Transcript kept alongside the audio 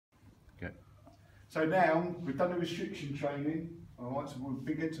So now we've done the restriction training. All right, so we're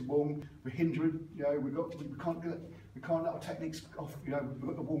big into warm. We're hindered. You know, we can't do it. We can't let our techniques off. You know, we've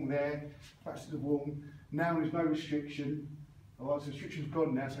got the warm there. Back to the warm. Now there's no restriction. All right, so restriction's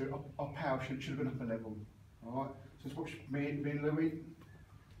gone now. So our power should have been up a level. All right, so let's watch me and Louis.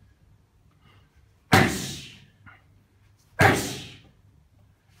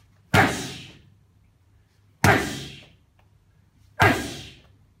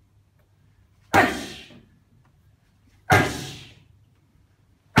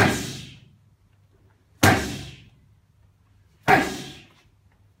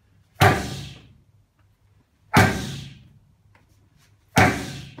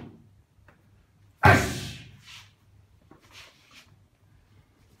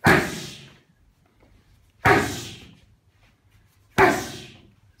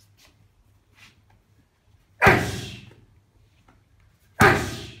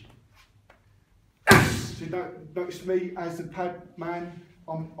 Notice me as the pad man.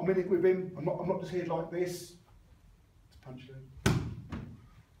 I'm in it with him. I'm not just here like this to punch him.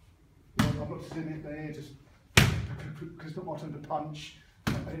 I'm not just in it there just because it's not my turn to punch.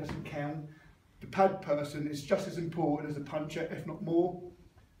 It doesn't count. The pad person is just as important as the puncher, if not more.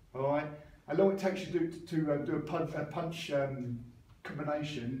 All right. How long it takes you to do a punch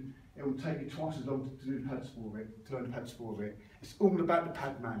combination, it will take you twice as long to do the pads for it. To learn the pads for it. It's all about the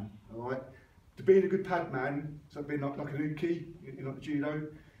pad man. All right. To being a good pad man, so being like an uke, like judo,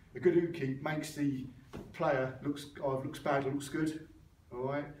 a good uke makes the player looks bad or looks good. All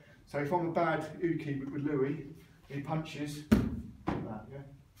right. So if I'm a bad uke with Louis, he punches like that, yeah.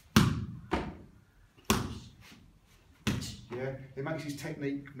 Yeah. It makes his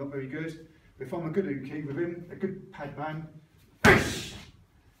technique not very good. But if I'm a good uke with him, a good pad man.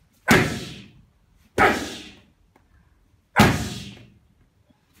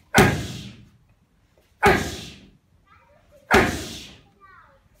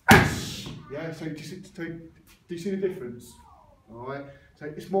 Yeah, so do you see the difference? All right. So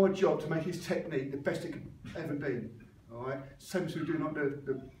it's my job to make his technique the best it could ever be. All right. Same as we do like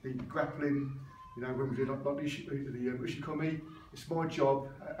the grappling. You know, when we do like the ushikomi, it's my job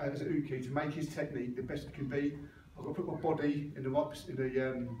as an uke to make his technique the best it can be. I've got to put my body in the right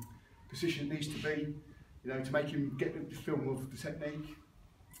position it needs to be. You know, to make him get the film of the technique.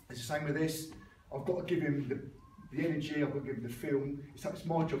 It's the same with this. I've got to give him the energy, I've got to give him the film. It's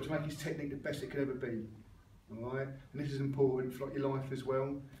my job to make his technique the best it can ever be. All right, and this is important for like your life as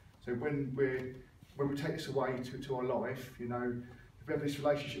well. So when we take this away to our life, you know, if we have this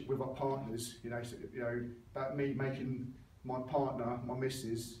relationship with our partners, you know, about me making my partner, my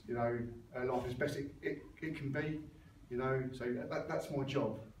missus, you know, her life as best it can be, you know. So that's my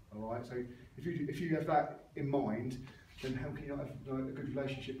job. All right. So if you have that in mind, then how can you not have a good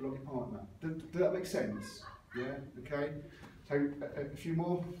relationship with your partner? Does that make sense? Yeah, okay. So a few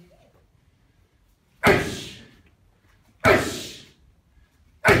more.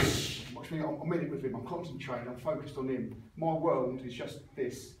 Watch me, I'm in it with him, I'm concentrating, I'm focused on him. My world is just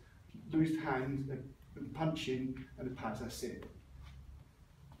this. Loose hands, the punching and the pads, that's it.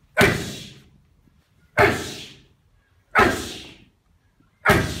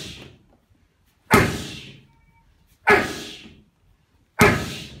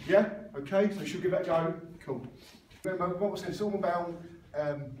 Yeah, okay, so she'll give that a go. Cool. Remember, what was it? It's all about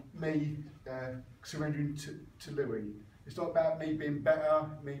me surrendering to Louis. It's not about me being better,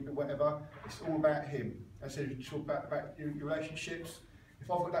 me whatever. It's all about him. I said, it's all about your relationships.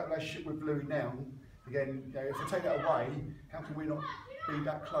 If I've got that relationship with Louis now, again, you know, if I take that away, how can we not be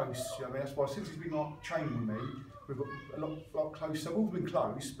that close? You know what I mean? That's why since he's been like training with me, we've got a lot closer. We've been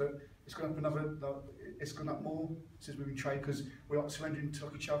close, but it's gone up it's gone up more since we've been trained because we're like surrendering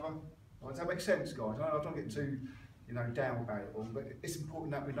to each other. Does that make sense, guys? I don't get too, you know, down about it all, but it's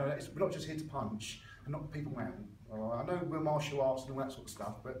important that we know that we're not just here to punch and knock people out. All right? I know we're martial arts and all that sort of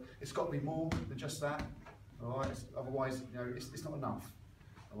stuff, but it's got to be more than just that. All right? Otherwise, you know, it's not enough.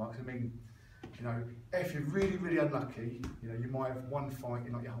 All right? I mean, you know, if you're really, really unlucky, you know, you might have one fight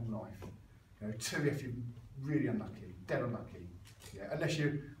in like your whole life. You know, two if you're really unlucky, dead unlucky. Yeah, unless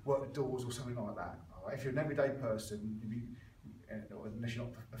you work the doors or something like that. All right? If you're an everyday person, unless you're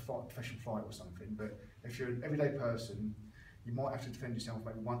not a professional fighter or something, but if you're an everyday person, you might have to defend yourself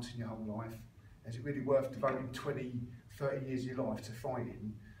maybe once in your whole life. Is it really worth devoting 20, 30 years of your life to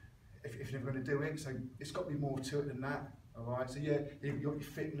fighting if you're never going to do it? So it's got to be more to it than that, all right? So yeah, you've got your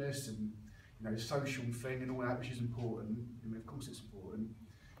fitness and, you know, the social thing and all that, which is important. I mean, of course it's important,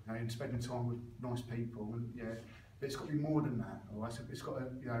 you know, and spending time with nice people, and yeah, but it's got to be more than that, all right? So it's got to,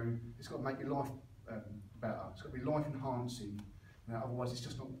 you know, it's got to make your life better. It's got to be life enhancing. You know, otherwise, it's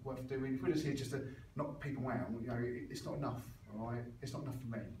just not worth doing. If we're just here just to knock people out, you know, it's not enough. All right, it's not enough for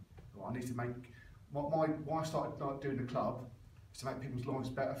me. All right? I need to make why I started doing the club is to make people's lives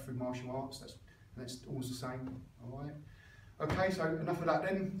better through martial arts. That's always the same. All right. Okay, so enough of that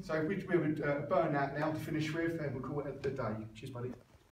then. So we would burn out now to finish with, and we'll call it a day. Cheers, buddy.